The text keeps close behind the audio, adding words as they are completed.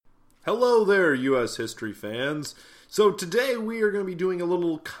Hello there, U.S. history fans. So today we are going to be doing a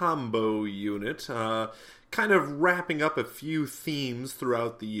little combo unit, kind of wrapping up a few themes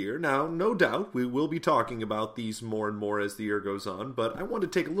throughout the year. Now, no doubt, we will be talking about these more and more as the year goes on, but I want to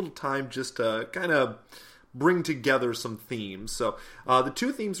take a little time just to kind of bring together some themes. So the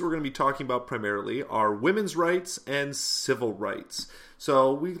two themes we're going to be talking about primarily are women's rights and civil rights.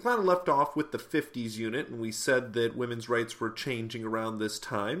 So we kind of left off with the 50s unit, and we said that women's rights were changing around this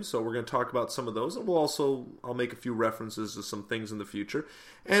time. So we're going to talk about some of those, and I'll make a few references to some things in the future.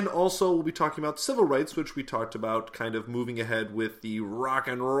 And also we'll be talking about civil rights, which we talked about kind of moving ahead with the rock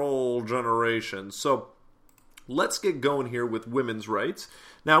and roll generation. So let's get going here with women's rights.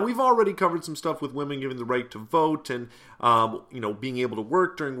 Now, we've already covered some stuff with women giving the right to vote and, being able to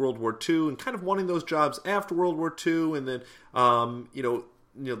work during World War II and kind of wanting those jobs after World War II. And then,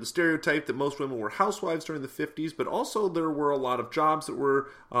 the stereotype that most women were housewives during the 50s, but also there were a lot of jobs that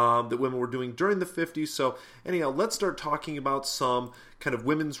women were doing during the 50s. So anyhow, let's start talking about some kind of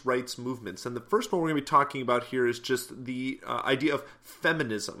women's rights movements. And the first one we're going to be talking about here is just the idea of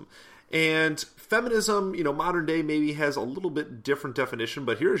feminism. And feminism, modern day maybe has a little bit different definition,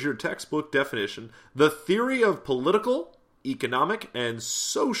 but here's your textbook definition. The theory of political, economic, and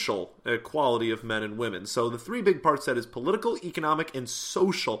social equality of men and women. So the three big parts that is political, economic, and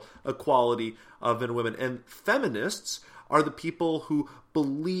social equality of men and women. And feminists are the people who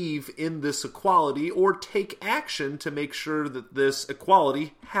believe in this equality or take action to make sure that this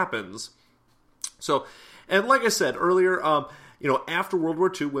equality happens. So, and like I said earlier, after World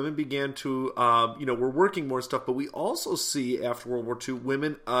War II, women began to, were working more stuff, but we also see after World War II,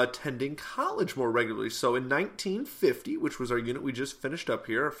 women attending college more regularly. So in 1950, which was our unit we just finished up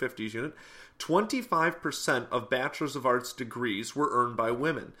here, our 50s unit, 25% of Bachelor's of Arts degrees were earned by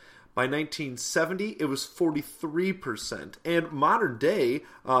women. By 1970, it was 43%. And modern day,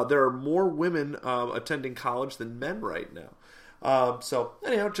 there are more women attending college than men right now. So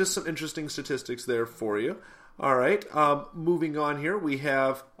anyhow, just some interesting statistics there for you. All right, moving on here, we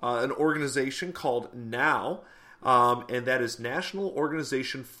have an organization called NOW, and that is National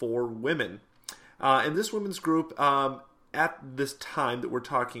Organization for Women. And this women's group, at this time that we're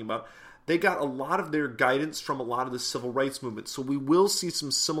talking about, they got a lot of their guidance from a lot of the civil rights movement. So we will see some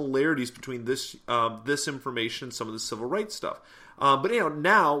similarities between this information and some of the civil rights stuff. But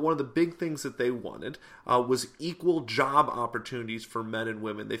now one of the big things that they wanted was equal job opportunities for men and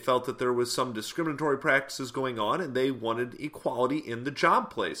women. They felt that there was some discriminatory practices going on, and they wanted equality in the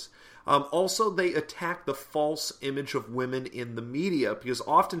job place. Also, they attacked the false image of women in the media, because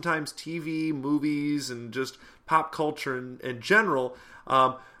oftentimes TV, movies, and just pop culture in general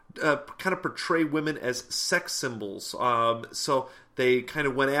kind of portray women as sex symbols. So they kind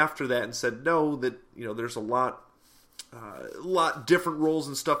of went after that and said, no, that there's a lot different roles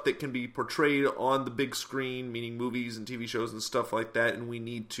and stuff that can be portrayed on the big screen, meaning movies and TV shows and stuff like that, and we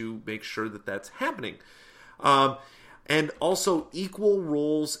need to make sure that that's happening. And also equal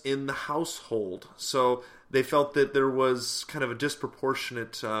roles in the household. So they felt that there was kind of a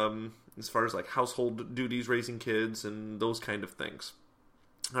disproportionate as far as like household duties, raising kids, and those kind of things.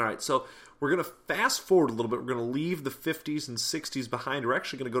 All right, so we're going to fast forward a little bit. We're going to leave the 50s and 60s behind. We're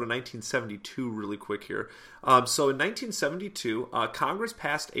actually going to go to 1972 really quick here. So in 1972, Congress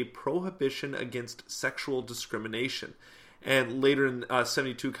passed a prohibition against sexual discrimination. And later in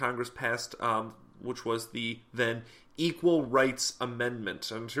 72, Congress passed, which was the then Equal Rights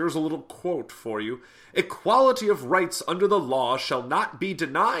Amendment. And here's a little quote for you. Equality of rights under the law shall not be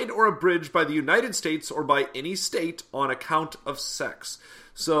denied or abridged by the United States or by any state on account of sex.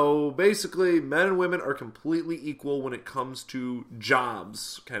 So basically, men and women are completely equal when it comes to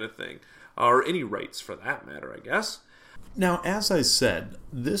jobs, kind of thing. Or any rights for that matter, I guess. Now, as I said,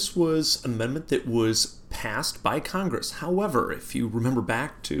 this was an amendment that was passed by Congress. However, if you remember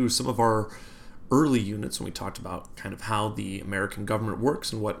back to some of our early units when we talked about kind of how the American government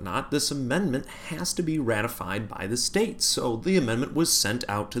works and whatnot, this amendment has to be ratified by the states. So the amendment was sent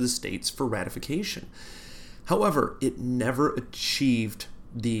out to the states for ratification. However, it never achieved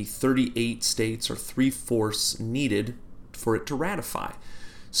the 38 states or 3/4 needed for it to ratify.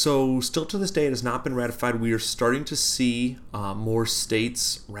 So still to this day, it has not been ratified. We are starting to see more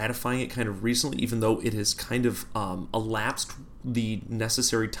states ratifying it kind of recently, even though it has kind of elapsed the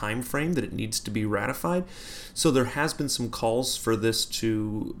necessary time frame that it needs to be ratified. So there has been some calls for this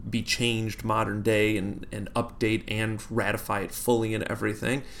to be changed modern day and update and ratify it fully and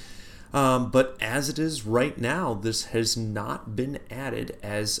everything. But as it is right now, this has not been added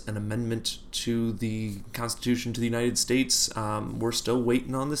as an amendment to the Constitution to the United States. We're still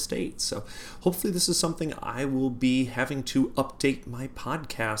waiting on the states. So hopefully this is something I will be having to update my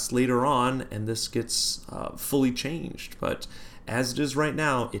podcast later on, and this gets fully changed. But as it is right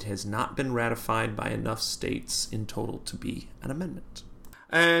now, it has not been ratified by enough states in total to be an amendment.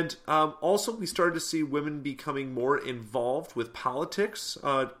 And also, we started to see women becoming more involved with politics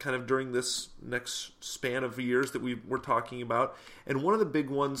kind of during this next span of years that we were talking about. And one of the big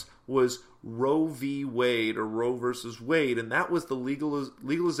ones was Roe v. Wade, or Roe versus Wade, and that was the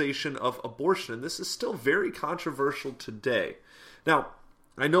legalization of abortion. And this is still very controversial today. Now,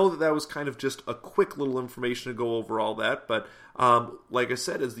 I know that was kind of just a quick little information to go over all that, but like I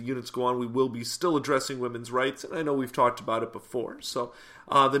said, as the units go on, we will be still addressing women's rights, and I know we've talked about it before. So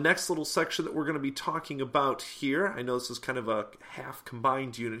the next little section that we're going to be talking about here, I know this is kind of a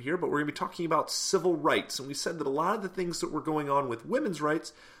half-combined unit here, but we're going to be talking about civil rights, and we said that a lot of the things that were going on with women's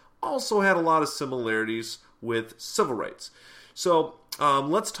rights also had a lot of similarities with civil rights. So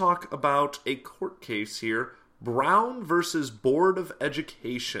let's talk about a court case here, Brown versus Board of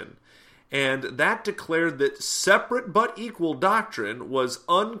Education. And that declared that separate but equal doctrine was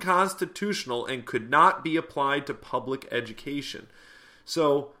unconstitutional and could not be applied to public education.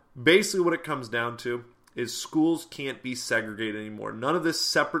 So basically what it comes down to is schools can't be segregated anymore. None of this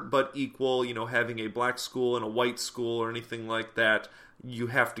separate but equal, having a black school and a white school or anything like that. You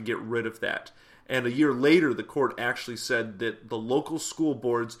have to get rid of that. And a year later, the court actually said that the local school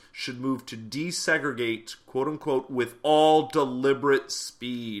boards should move to desegregate, quote unquote, with all deliberate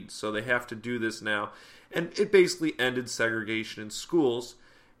speed. So they have to do this now. And it basically ended segregation in schools.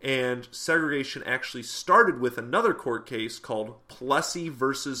 And segregation actually started with another court case called Plessy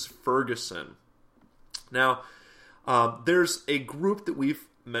versus Ferguson. Now, there's a group that we've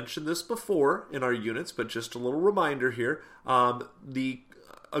mentioned this before in our units, but just a little reminder here.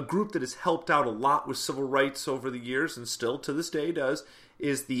 A group that has helped out a lot with civil rights over the years, and still to this day does,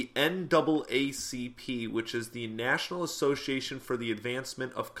 is the NAACP, which is the National Association for the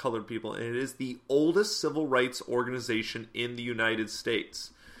Advancement of Colored People, and it is the oldest civil rights organization in the United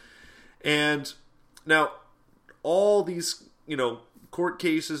States. And now, all these, court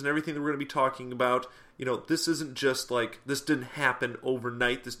cases and everything that we're going to be talking about, this isn't just this didn't happen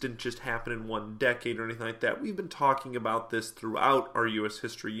overnight. This didn't just happen in one decade or anything like that. We've been talking about this throughout our U.S.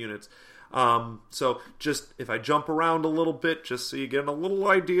 history units. So just if I jump around a little bit, just so you get a little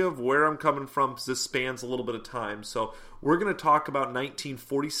idea of where I'm coming from, because this spans a little bit of time. So we're going to talk about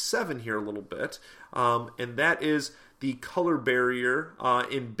 1947 here a little bit, and that is the color barrier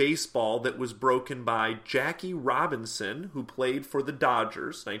in baseball that was broken by Jackie Robinson, who played for the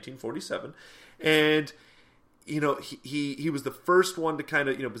Dodgers, 1947. And, he was the first one to kind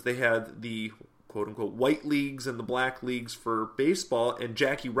of, because they had the quote-unquote white leagues and the black leagues for baseball, and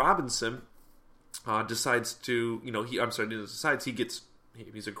Jackie Robinson decides to,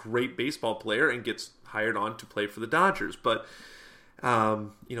 he's a great baseball player and gets hired on to play for the Dodgers. But,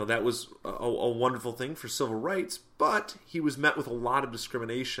 that was a wonderful thing for civil rights, but he was met with a lot of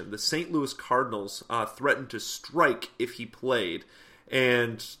discrimination. The St. Louis Cardinals threatened to strike if he played,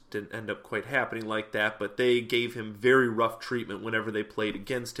 and didn't end up quite happening like that, but they gave him very rough treatment whenever they played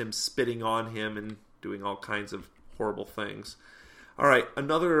against him, spitting on him and doing all kinds of horrible things. All right,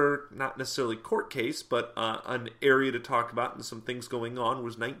 another, not necessarily court case, but an area to talk about and some things going on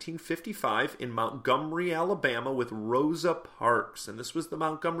was 1955 in Montgomery, Alabama with Rosa Parks, and this was the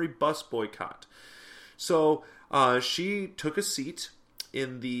Montgomery bus boycott. So she took a seat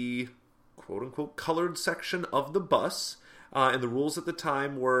in the quote-unquote colored section of the bus. And the rules at the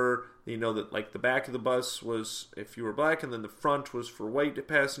time were, that the back of the bus was if you were black, and then the front was for white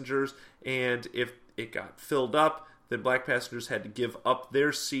passengers. And if it got filled up, then black passengers had to give up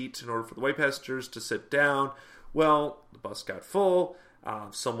their seat in order for the white passengers to sit down. Well, the bus got full.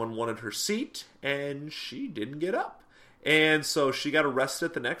 Someone wanted her seat, and she didn't get up. And so she got arrested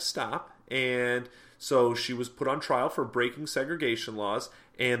at the next stop, and so she was put on trial for breaking segregation laws.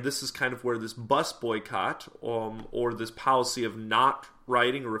 And this is kind of where this bus boycott, or this policy of not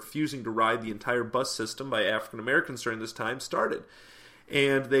riding or refusing to ride the entire bus system by African Americans during this time started.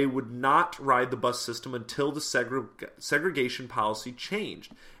 And they would not ride the bus system until the segregation policy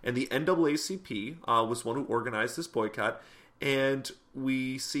changed. And the NAACP was one who organized this boycott. And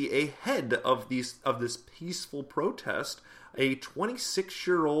we see ahead of this peaceful protest a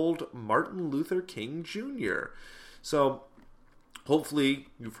 26-year-old Martin Luther King Jr. So Hopefully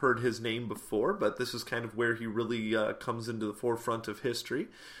you've heard his name before, but this is kind of where he really comes into the forefront of history.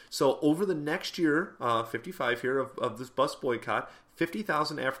 So over the next year, 55 here of this bus boycott,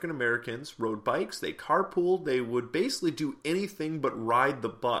 50,000 African Americans rode bikes, they carpooled, they would basically do anything but ride the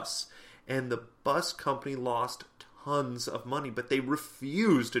bus. And the bus company lost tons of money, but they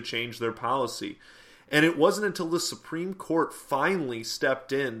refused to change their policy. And it wasn't until the Supreme Court finally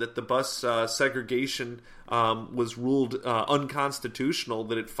stepped in that the bus segregation was ruled unconstitutional,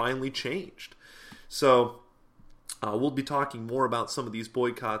 that it finally changed. So we'll be talking more about some of these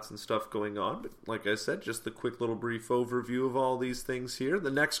boycotts and stuff going on. But like I said, just the quick little brief overview of all these things here.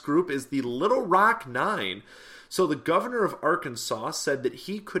 The next group is the Little Rock Nine. So the governor of Arkansas said that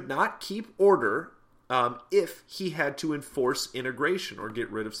he could not keep order if he had to enforce integration or get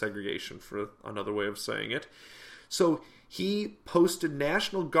rid of segregation, for another way of saying it. So he posted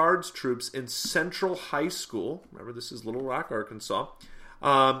National Guards troops in Central High School, remember this is Little Rock, Arkansas,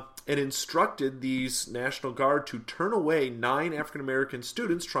 and instructed these National Guard to turn away 9 African-American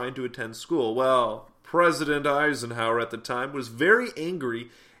students trying to attend school. Well, President Eisenhower at the time was very angry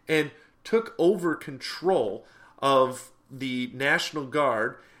and took over control of the National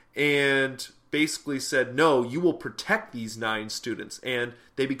Guard and basically said, no, you will protect these 9 students. And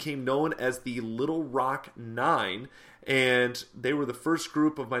they became known as the Little Rock Nine, and they were the first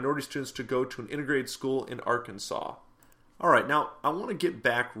group of minority students to go to an integrated school in Arkansas. All right, now I want to get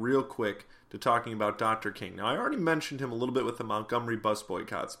back real quick to talking about Dr. King. Now, I already mentioned him a little bit with the Montgomery bus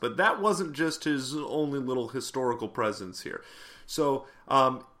boycotts, but that wasn't just his only little historical presence here. So,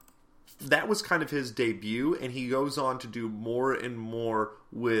 that was kind of his debut, and he goes on to do more and more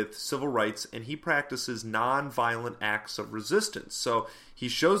with civil rights, and he practices nonviolent acts of resistance. So he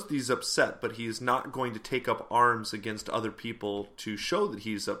shows that he's upset, but he is not going to take up arms against other people to show that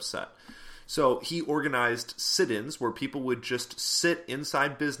he's upset. So he organized sit-ins where people would just sit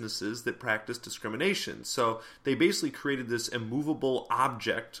inside businesses that practiced discrimination. So they basically created this immovable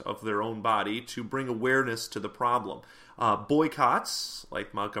object of their own body to bring awareness to the problem. Boycotts,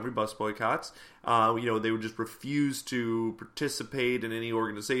 like Montgomery bus boycotts, they would just refuse to participate in any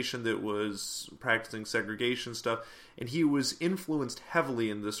organization that was practicing segregation stuff. And he was influenced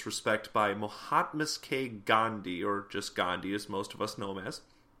heavily in this respect by Mahatma K. Gandhi, or just Gandhi as most of us know him as.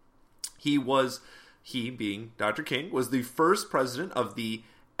 He being Dr. King, was the first president of the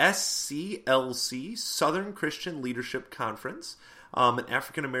SCLC, Southern Christian Leadership Conference, an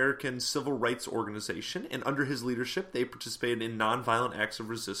African-American civil rights organization, and under his leadership, they participated in nonviolent acts of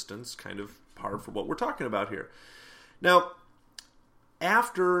resistance, kind of par for what we're talking about here. Now,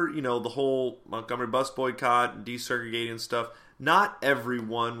 after, the whole Montgomery bus boycott and desegregating and stuff, not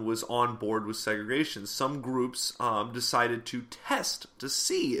everyone was on board with segregation. Some groups decided to test to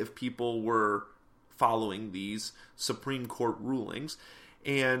see if people were following these Supreme Court rulings,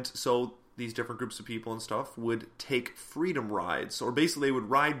 and so these different groups of people and stuff would take freedom rides, or basically they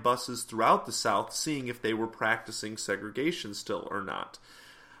would ride buses throughout the South, seeing if they were practicing segregation still or not.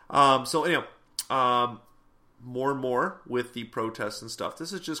 More and more with the protests and stuff.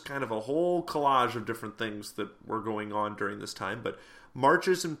 This is just kind of a whole collage of different things that were going on during this time, but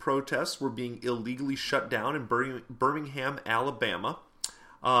marches and protests were being illegally shut down in Birmingham, Alabama.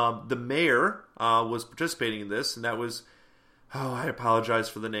 The mayor was participating in this, and that was, I apologize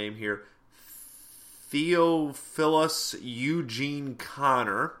for the name here, Theophilus Eugene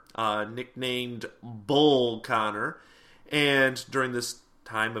Connor, nicknamed Bull Connor. And during this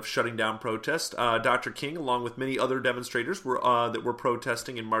time of shutting down protests, Dr. King, along with many other demonstrators that were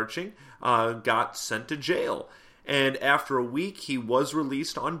protesting and marching, got sent to jail. And after a week, he was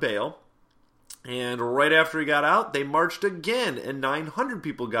released on bail. And right after he got out, they marched again, and 900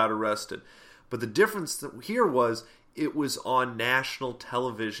 people got arrested. But the difference here was it was on national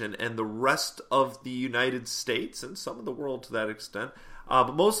television, and the rest of the United States, and some of the world to that extent,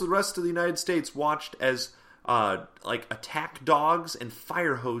 but most of the rest of the United States watched as attack dogs and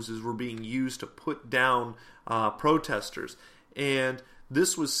fire hoses were being used to put down protesters. And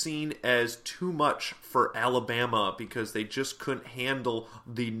this was seen as too much for Alabama because they just couldn't handle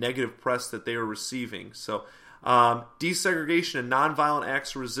the negative press that they were receiving. So desegregation and nonviolent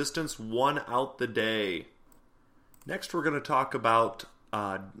acts of resistance won out the day. Next, we're going to talk about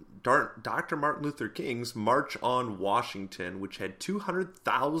Dr. Martin Luther King's March on Washington, which had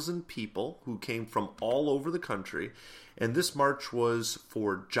 200,000 people who came from all over the country. And this march was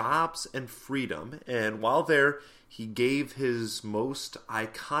for jobs and freedom. And while there, he gave his most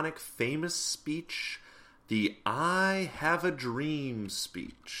iconic, famous speech, the I Have a Dream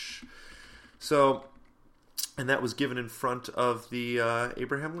speech. So, And that was given in front of the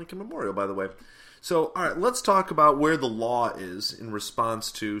Abraham Lincoln Memorial, by the way. So, all right, let's talk about where the law is in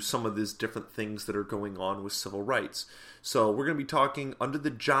response to some of these different things that are going on with civil rights. So we're going to be talking under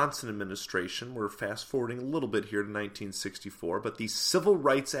the Johnson administration. We're fast-forwarding a little bit here to 1964, but the Civil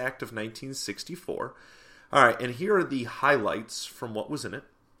Rights Act of 1964. All right, and here are the highlights from what was in it.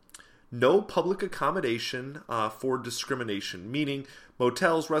 No public accommodation for discrimination, meaning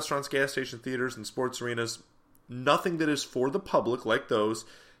motels, restaurants, gas stations, theaters, and sports arenas, nothing that is for the public like those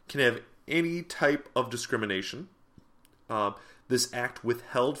can have any type of discrimination. This act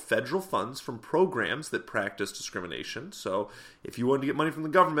withheld federal funds from programs that practice discrimination. So if you want to get money from the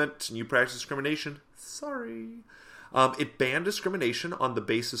government and you practice discrimination, sorry. It banned discrimination on the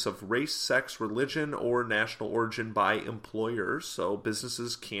basis of race, sex, religion, or national origin by employers. So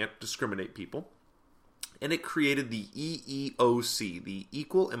businesses can't discriminate people. And it created the EEOC, the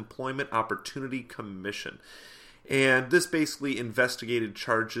Equal Employment Opportunity Commission. And this basically investigated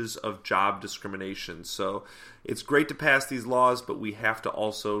charges of job discrimination. So it's great to pass these laws, but we have to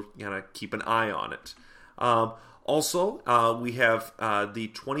also kind of keep an eye on it. Also, we have the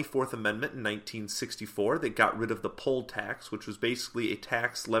 24th Amendment in 1964 that got rid of the poll tax, which was basically a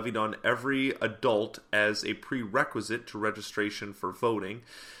tax levied on every adult as a prerequisite to registration for voting.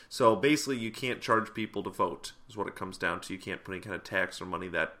 So basically, you can't charge people to vote, is what it comes down to. You can't put any kind of tax or money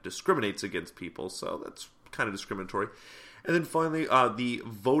that discriminates against people, so that's kind of discriminatory. And then finally, the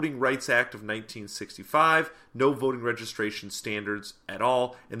Voting Rights Act of 1965, no voting registration standards at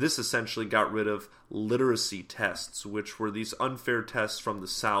all, and this essentially got rid of literacy tests, which were these unfair tests from the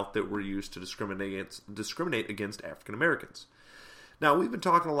South that were used to discriminate against African Americans. Now, we've been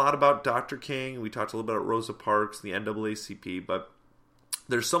talking a lot about Dr. King, we talked a little bit about Rosa Parks, the NAACP, but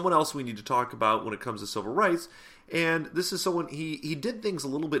there's someone else we need to talk about when it comes to civil rights, and this is someone, he did things a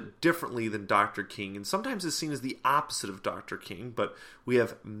little bit differently than Dr. King, and sometimes is seen as the opposite of Dr. King, but we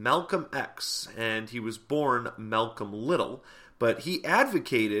have Malcolm X, and he was born Malcolm Little, but he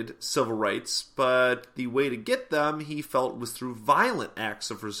advocated civil rights, but the way to get them, he felt, was through violent acts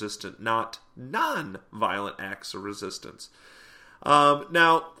of resistance, not non-violent acts of resistance.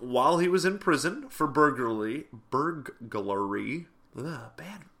 Now, while he was in prison for burglary, bad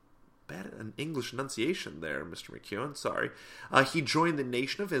an English enunciation there, Mr. McEwen, sorry. He joined the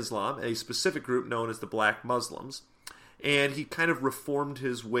Nation of Islam, a specific group known as the Black Muslims, and he kind of reformed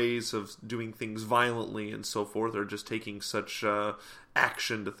his ways of doing things violently and so forth, or just taking such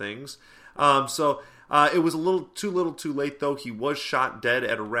action to things. So it was a little too late, though. He was shot dead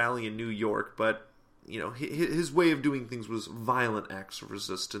at a rally in New York, but you know, his way of doing things was violent acts of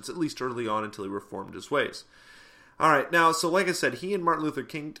resistance, at least early on until he reformed his ways. All right, now, so like I said, he and Martin Luther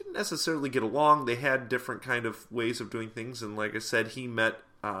King didn't necessarily get along. They had different kind of ways of doing things, and like I said, he met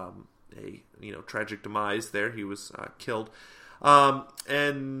a tragic demise there. He was killed.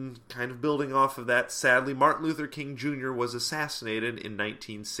 And kind of building off of that, sadly, Martin Luther King Jr. was assassinated in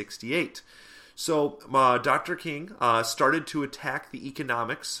 1968. So Dr. King started to attack the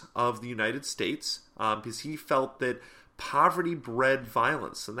economics of the United States because he felt that poverty bred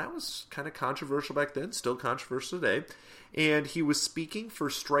violence, and that was kind of controversial back then, still controversial today. And he was speaking for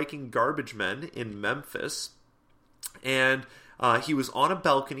striking garbage men in Memphis, and he was on a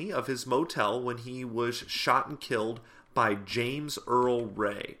balcony of his motel when he was shot and killed by James Earl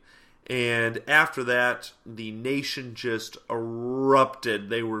Ray. And after that, the nation just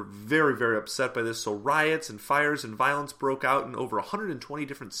erupted. They were very, very upset by this. So riots and fires and violence broke out in over 120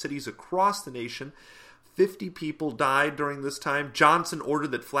 different cities across the nation. 50 people died during this time. Johnson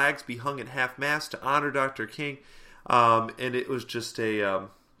ordered that flags be hung at half-mast to honor Dr. King. And it was just a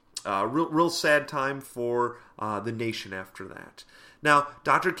real sad time for the nation after that. Now,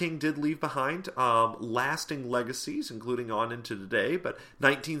 Dr. King did leave behind lasting legacies, including on into today, but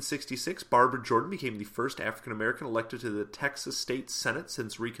 1966, Barbara Jordan became the first African-American elected to the Texas State Senate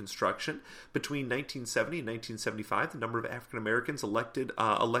since Reconstruction. Between 1970 and 1975, the number of African-Americans elected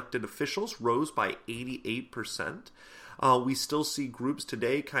officials rose by 88%. We still see groups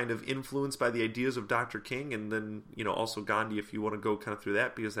today kind of influenced by the ideas of Dr. King, and then, also Gandhi, if you want to go kind of through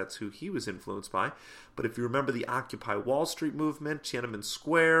that, because that's who he was influenced by. But if you remember the Occupy Wall Street movement, Tiananmen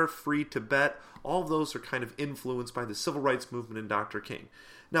Square, Free Tibet, all of those are kind of influenced by the civil rights movement and Dr. King.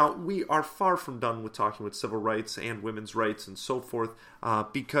 Now, we are far from done with talking with civil rights and women's rights and so forth,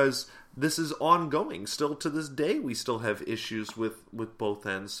 because this is ongoing. Still to this day, we still have issues with both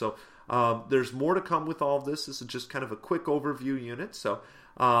ends. So there's more to come with all of this. This is just kind of a quick overview unit. So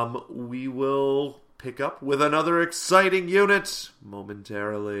we will pick up with another exciting unit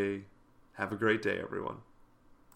momentarily. Have a great day, everyone.